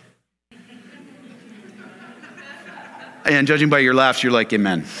bed. And judging by your laughs, you're like,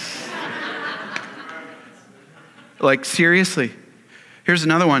 amen. Like, seriously. Here's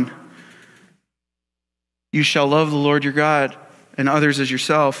another one. You shall love the Lord your God and others as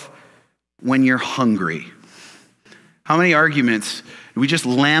yourself when you're hungry. How many arguments we just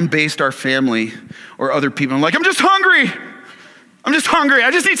lambaste our family or other people? I'm like, I'm just hungry.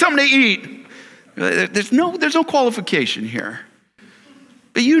 I just need something to eat. There's no qualification here.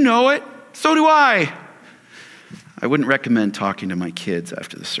 But you know it. So do I. I wouldn't recommend talking to my kids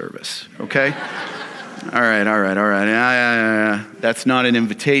after the service, okay? All right. That's not an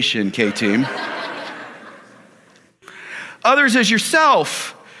invitation, K-Team. Others as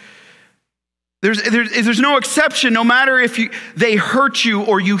yourself. There's no exception, no matter if they hurt you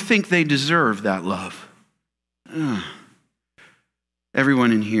or you think they deserve that love.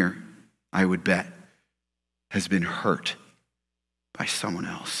 Everyone in here, I would bet, has been hurt by someone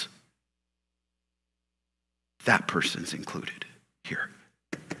else. That person's included here.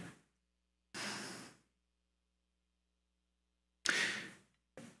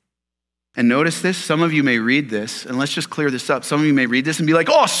 And notice this, some of you may read this, and let's just clear this up. Some of you may read this and be like,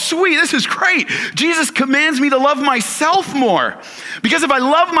 oh, sweet, this is great. Jesus commands me to love myself more. Because if I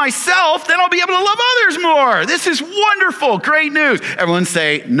love myself, then I'll be able to love others more. This is wonderful, great news. Everyone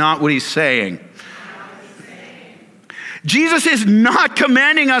say, not what he's saying. Jesus is not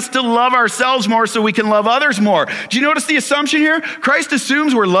commanding us to love ourselves more so we can love others more. Do you notice the assumption here? Christ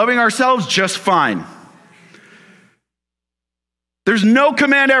assumes we're loving ourselves just fine. There's no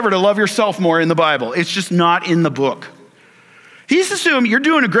command ever to love yourself more in the Bible. It's just not in the book. He's assuming you're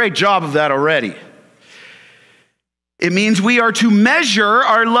doing a great job of that already. It means we are to measure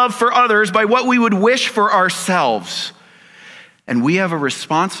our love for others by what we would wish for ourselves. And we have a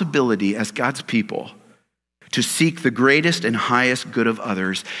responsibility as God's people to seek the greatest and highest good of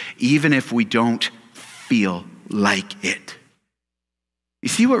others, even if we don't feel like it. You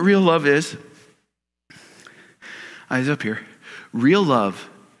see what real love is? Eyes up here. Real love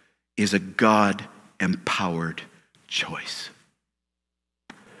is a God-empowered choice.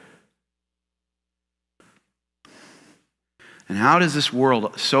 And how does this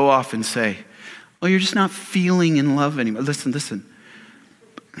world so often say, oh, you're just not feeling in love anymore? Listen.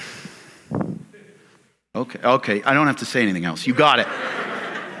 Okay, I don't have to say anything else. You got it.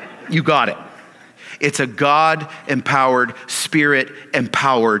 It's a God-empowered,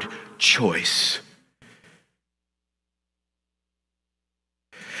 Spirit-empowered choice.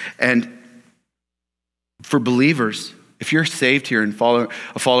 And for believers, if you're saved here and a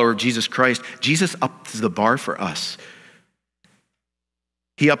follower of Jesus Christ, Jesus ups the bar for us.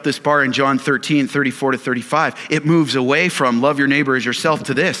 He upped this bar in John 13, 34 to 35. It moves away from love your neighbor as yourself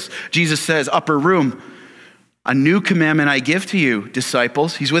to this. Jesus says, upper room, a new commandment I give to you,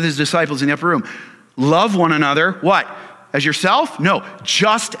 disciples. He's with his disciples in the upper room. Love one another, what? As yourself? No,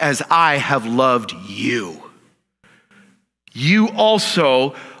 just as I have loved you. You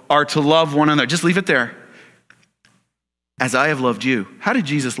also are to love one another. Just leave it there. As I have loved you. How did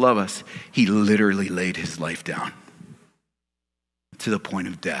Jesus love us? He literally laid his life down to the point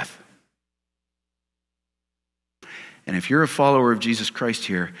of death. And if you're a follower of Jesus Christ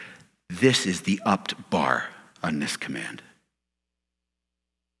here, this is the upped bar on this command.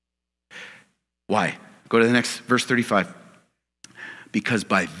 Why? Go to the next verse 35. Because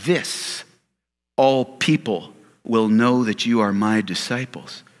by this, all people will know that you are my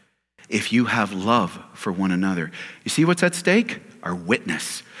disciples if you have love for one another. You see what's at stake? Our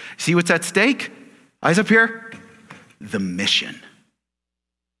witness. See what's at stake? Eyes up here. The mission.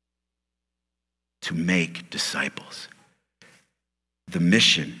 To make disciples. The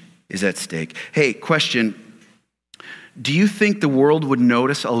mission is at stake. Hey, question. Do you think the world would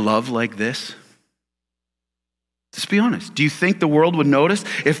notice a love like this? Just be honest. Do you think the world would notice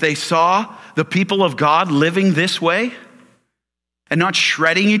if they saw the people of God living this way and not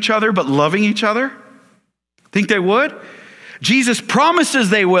shredding each other, but loving each other? Think they would? Jesus promises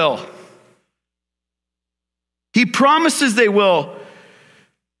they will. He promises they will.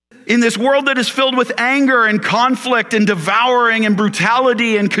 In this world that is filled with anger and conflict and devouring and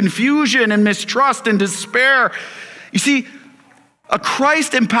brutality and confusion and mistrust and despair. You see, a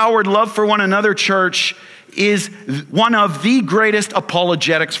Christ-empowered love for one another, church, is one of the greatest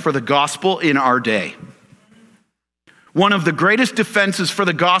apologetics for the gospel in our day. One of the greatest defenses for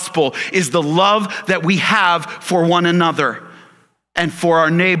the gospel is the love that we have for one another and for our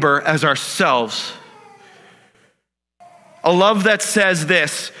neighbor as ourselves. A love that says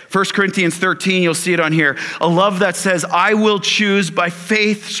this, 1 Corinthians 13, you'll see it on here. A love that says, I will choose by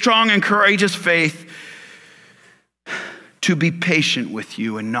faith, strong and courageous faith, to be patient with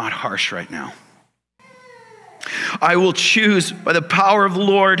you and not harsh right now. I will choose by the power of the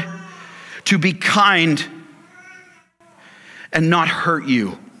Lord to be kind and not hurt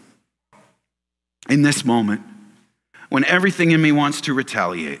you in this moment when everything in me wants to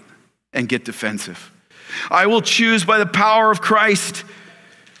retaliate and get defensive. I will choose by the power of Christ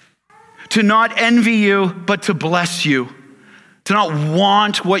to not envy you, but to bless you. To not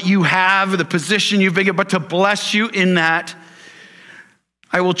want what you have, the position you've been given, but to bless you in that.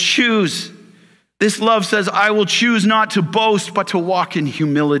 I will choose. This love says, I will choose not to boast, but to walk in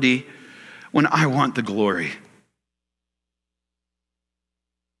humility when I want the glory.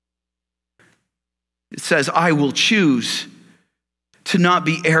 It says, I will choose to not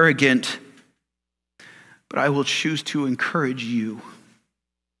be arrogant, but I will choose to encourage you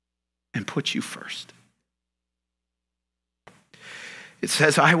and put you first. It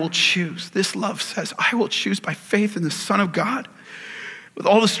says, I will choose. This love says, I will choose by faith in the Son of God, with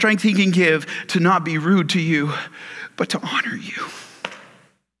all the strength he can give, to not be rude to you, but to honor you.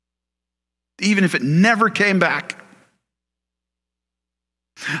 Even if it never came back.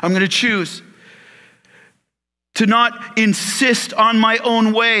 I'm going to choose to not insist on my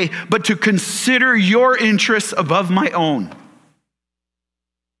own way, but to consider your interests above my own.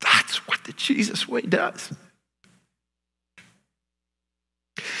 That's what the Jesus way does.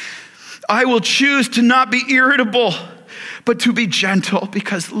 I will choose to not be irritable, but to be gentle,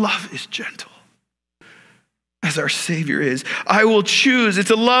 because love is gentle, as our Savior is. I will choose.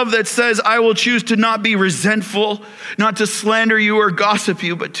 It's a love that says, I will choose to not be resentful, not to slander you or gossip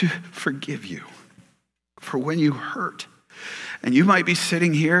you, but to forgive you for when you hurt. And you might be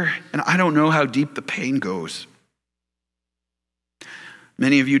sitting here, and I don't know how deep the pain goes.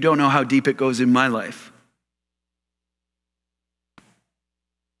 Many of you don't know how deep it goes in my life.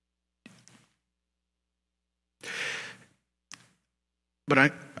 But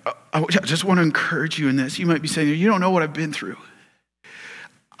I just want to encourage you in this. You might be saying, you don't know what I've been through.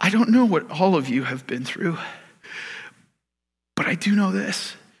 I don't know what all of you have been through. But I do know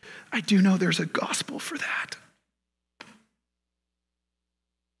this. I do know there's a gospel for that.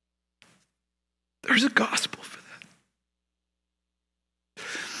 There's a gospel for that.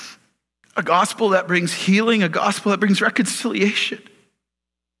 A gospel that brings healing, a gospel that brings reconciliation.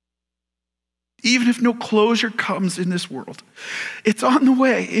 Even if no closure comes in this world, it's on the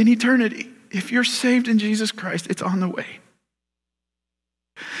way in eternity. If you're saved in Jesus Christ, it's on the way.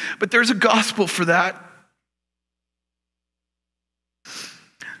 But there's a gospel for that.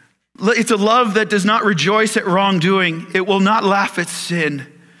 It's a love that does not rejoice at wrongdoing. It will not laugh at sin,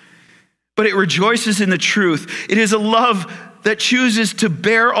 but it rejoices in the truth. It is a love that chooses to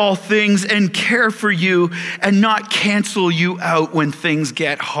bear all things and care for you and not cancel you out when things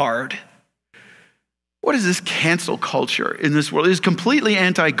get hard. What is this cancel culture in this world? It is completely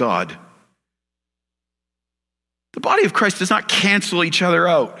anti-God. The body of Christ does not cancel each other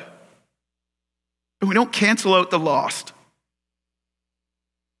out. And we don't cancel out the lost.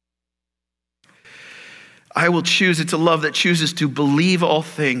 I will choose. It's a love that chooses to believe all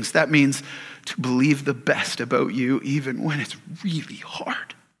things. That means to believe the best about you even when it's really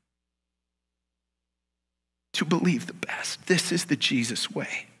hard. to believe the best. This is the Jesus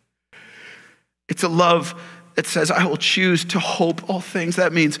way. It's a love that says, I will choose to hope all things.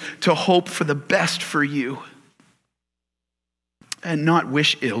 That means to hope for the best for you and not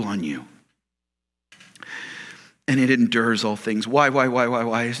wish ill on you. And it endures all things. Why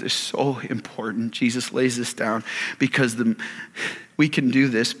is this so important? Jesus lays this down because we can do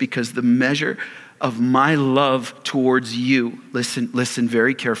this because the measure of my love towards you, listen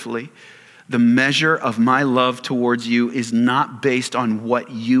very carefully. The measure of my love towards you is not based on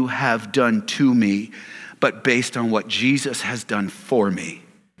what you have done to me, but based on what Jesus has done for me.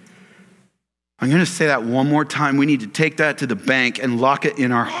 I'm going to say that one more time. We need to take that to the bank and lock it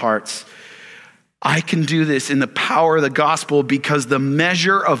in our hearts. I can do this in the power of the gospel because the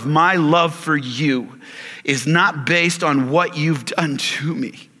measure of my love for you is not based on what you've done to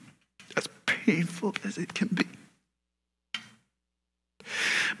me, as painful as it can be.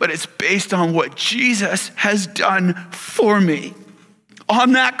 But it's based on what Jesus has done for me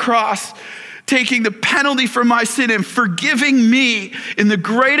on that cross, taking the penalty for my sin and forgiving me in the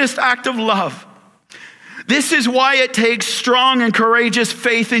greatest act of love. This is why it takes strong and courageous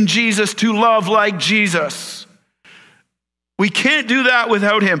faith in Jesus to love like Jesus. We can't do that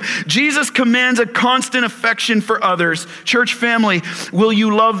without him. Jesus commands a constant affection for others. Church family, will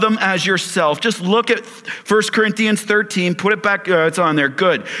you love them as yourself? Just look at 1 Corinthians 13. Put it back. It's on there.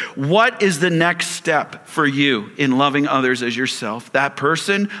 Good. What is the next step for you in loving others as yourself? That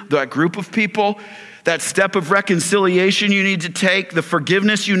person, that group of people, that step of reconciliation you need to take, the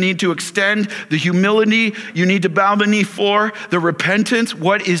forgiveness you need to extend, the humility you need to bow the knee for, the repentance.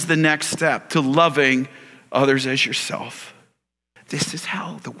 What is the next step to loving others as yourself? This is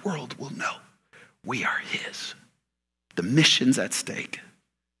how the world will know we are his. The mission's at stake.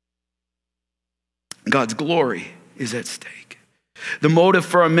 God's glory is at stake. The motive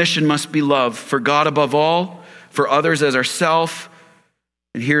for our mission must be love for God above all, for others as ourselves.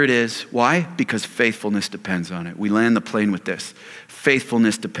 And here it is. Why? Because faithfulness depends on it. We land the plane with this.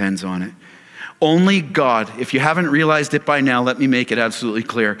 Faithfulness depends on it. Only God, if you haven't realized it by now, let me make it absolutely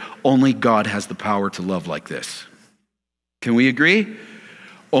clear. Only God has the power to love like this. Can we agree?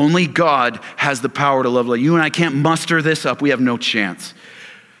 Only God has the power to love like you and I can't muster this up. We have no chance.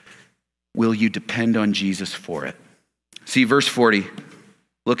 Will you depend on Jesus for it? See verse 40.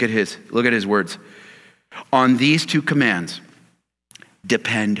 Look at his words. On these two commands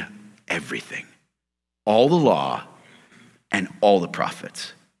depend everything. All the law and all the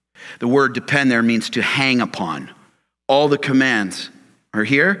prophets. The word depend there means to hang upon. All the commands are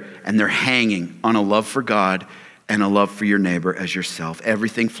here and they're hanging on a love for God and a love for your neighbor as yourself.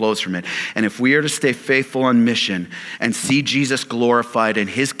 Everything flows from it. And if we are to stay faithful on mission and see Jesus glorified and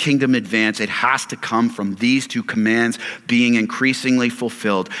his kingdom advance, it has to come from these two commands being increasingly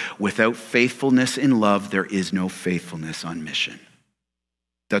fulfilled. Without faithfulness in love, there is no faithfulness on mission.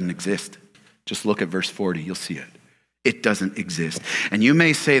 Doesn't exist. Just look at verse 40, you'll see it. It doesn't exist. And you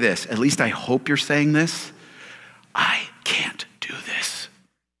may say this, at least I hope you're saying this, I can't do this.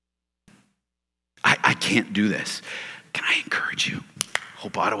 I can't do this. Can I encourage you?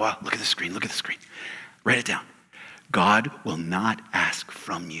 Hope Ottawa, look at the screen. Write it down. God will not ask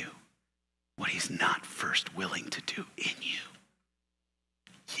from you what he's not first willing to do in you.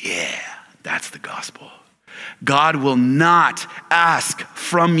 Yeah, that's the gospel. God will not ask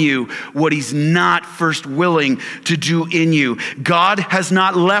from you what he's not first willing to do in you. God has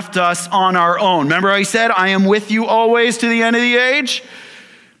not left us on our own. Remember how he said, I am with you always to the end of the age?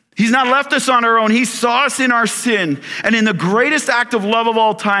 He's not left us on our own. He saw us in our sin. And in the greatest act of love of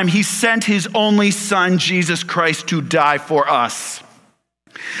all time, he sent his only son, Jesus Christ, to die for us.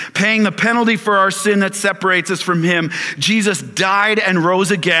 Paying the penalty for our sin that separates us from him, Jesus died and rose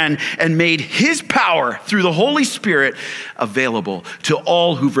again and made his power through the Holy Spirit available to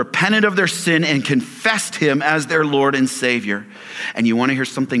all who've repented of their sin and confessed him as their Lord and Savior. And you want to hear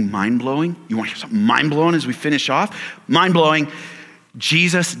something mind-blowing? You want to hear something mind-blowing as we finish off? Mind-blowing.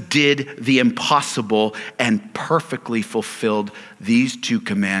 Jesus did the impossible and perfectly fulfilled these two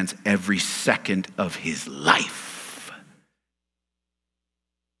commands every second of his life.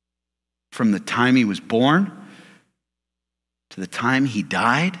 From the time he was born to the time he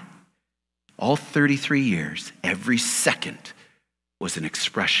died, all 33 years, every second was an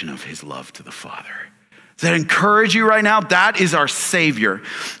expression of his love to the Father. Does that encourage you right now? That is our Savior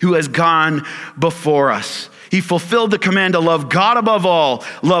who has gone before us. He fulfilled the command to love God above all,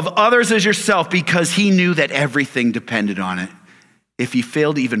 love others as yourself, because he knew that everything depended on it. If he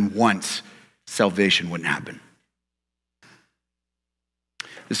failed even once, salvation wouldn't happen.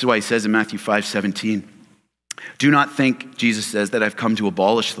 This is why he says in Matthew 5:17, do not think, Jesus says, that I've come to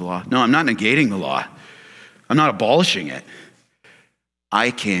abolish the law. No, I'm not negating the law. I'm not abolishing it.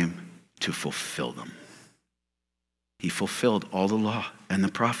 I came to fulfill them. He fulfilled all the law and the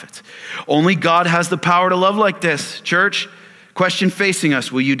prophets. Only God has the power to love like this. Church, question facing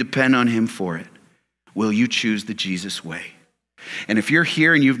us, will you depend on him for it? Will you choose the Jesus way? And if you're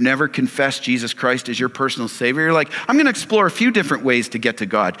here and you've never confessed Jesus Christ as your personal Savior, you're like, I'm going to explore a few different ways to get to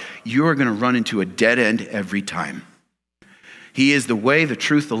God. You are going to run into a dead end every time. He is the way, the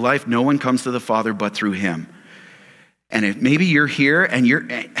truth, the life. No one comes to the Father but through him. And if maybe you're here and you're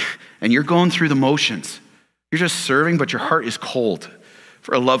going through the motions. You're just serving, but your heart is cold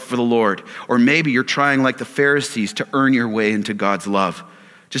for a love for the Lord. Or maybe you're trying like the Pharisees to earn your way into God's love.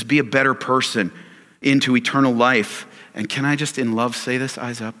 Just be a better person into eternal life. And can I just in love say this,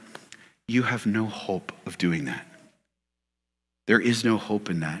 eyes up? You have no hope of doing that. There is no hope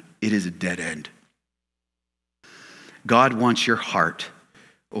in that. It is a dead end. God wants your heart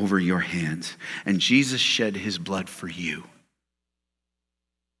over your hands. And Jesus shed his blood for you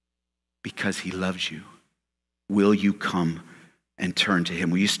because he loves you. Will you come and turn to him?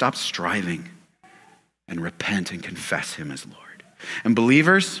 Will you stop striving and repent and confess him as Lord? And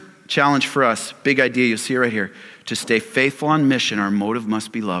believers, challenge for us, big idea, you'll see it right here. To stay faithful on mission, our motive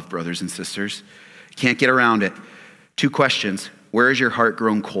must be love, brothers and sisters. Can't get around it. 2 questions. Where is your heart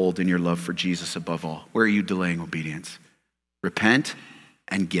grown cold in your love for Jesus above all? Where are you delaying obedience? Repent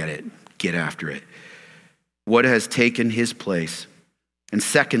and get it. Get after it. What has taken his place? And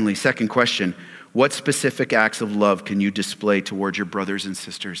secondly, second question, what specific acts of love can you display towards your brothers and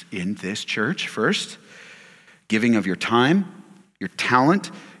sisters in this church? First, giving of your time, your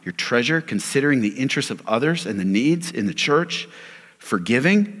talent, your treasure, considering the interests of others and the needs in the church,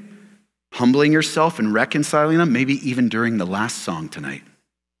 forgiving, humbling yourself and reconciling them, maybe even during the last song tonight.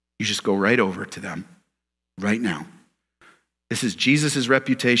 You just go right over to them right now. This is Jesus'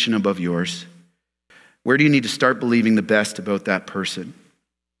 reputation above yours. Where do you need to start believing the best about that person?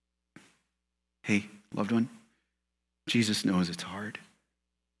 Hey, loved one, Jesus knows it's hard.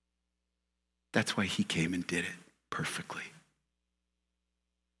 That's why he came and did it perfectly.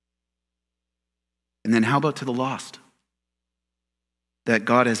 And then how about to the lost that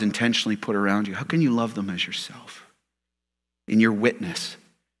God has intentionally put around you? How can you love them as yourself? In your witness,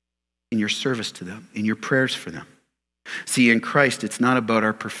 in your service to them, in your prayers for them. See, in Christ, it's not about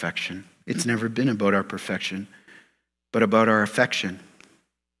our perfection. It's never been about our perfection, but about our affection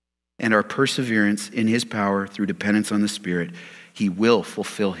and our perseverance in his power through dependence on the Spirit. He will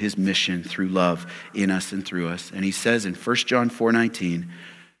fulfill his mission through love in us and through us. And he says in 1 John 4:19,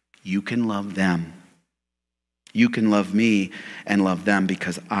 you can love them. You can love me and love them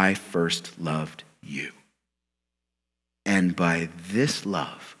because I first loved you. And by this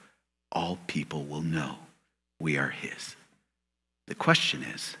love, all people will know we are his. The question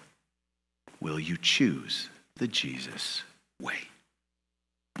is, will you choose the Jesus way?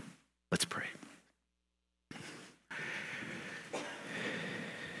 Let's pray.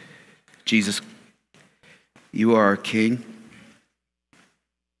 Jesus, you are our King,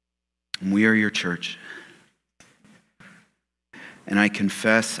 and we are your church. And I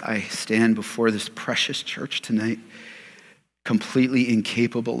confess I stand before this precious church tonight, completely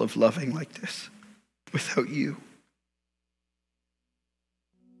incapable of loving like this without you.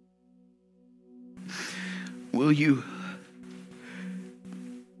 Will you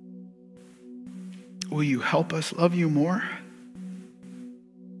help us love you more?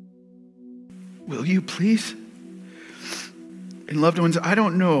 Will you please? And loved ones, I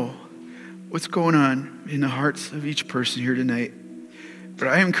don't know what's going on in the hearts of each person here tonight, but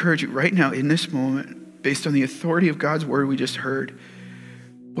I encourage you right now in this moment, based on the authority of God's word we just heard,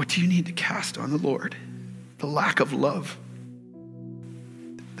 what do you need to cast on the Lord? The lack of love,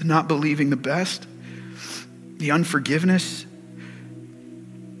 the not believing the best, the unforgiveness,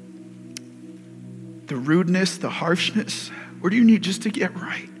 the rudeness, the harshness. Where do you need just to get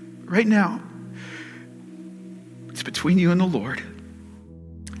right now? It's between you and the Lord.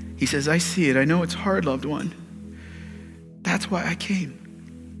 He says, I see it. I know it's hard, loved one. That's why I came.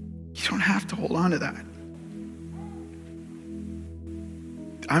 You don't have to hold on to that.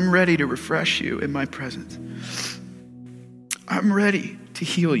 I'm ready to refresh you in my presence. I'm ready to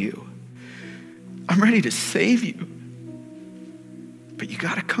heal you. I'm ready to save you. But you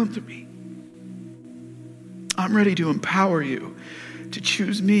got to come to me. I'm ready to empower you to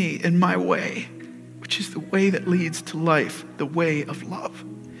choose me in my way, which is the way that leads to life, the way of love.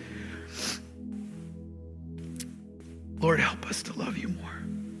 Lord, help us to love you more.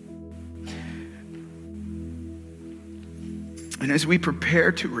 And as we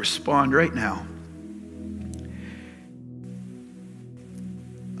prepare to respond right now,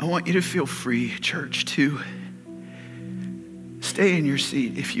 I want you to feel free, church, to stay in your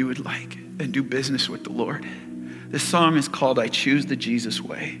seat if you would like and do business with the Lord. This song is called I Choose the Jesus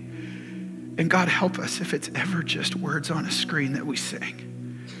Way. And God, help us if it's ever just words on a screen that we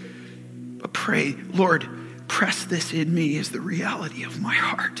sing. But pray, Lord, press this in me as the reality of my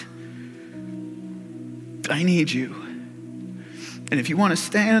heart. I need you. And if you want to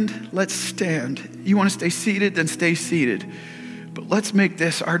stand, let's stand. You want to stay seated, then stay seated. But let's make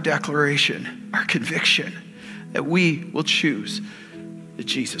this our declaration, our conviction, that we will choose the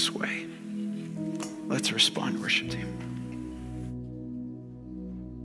Jesus way. Let's respond, worship team.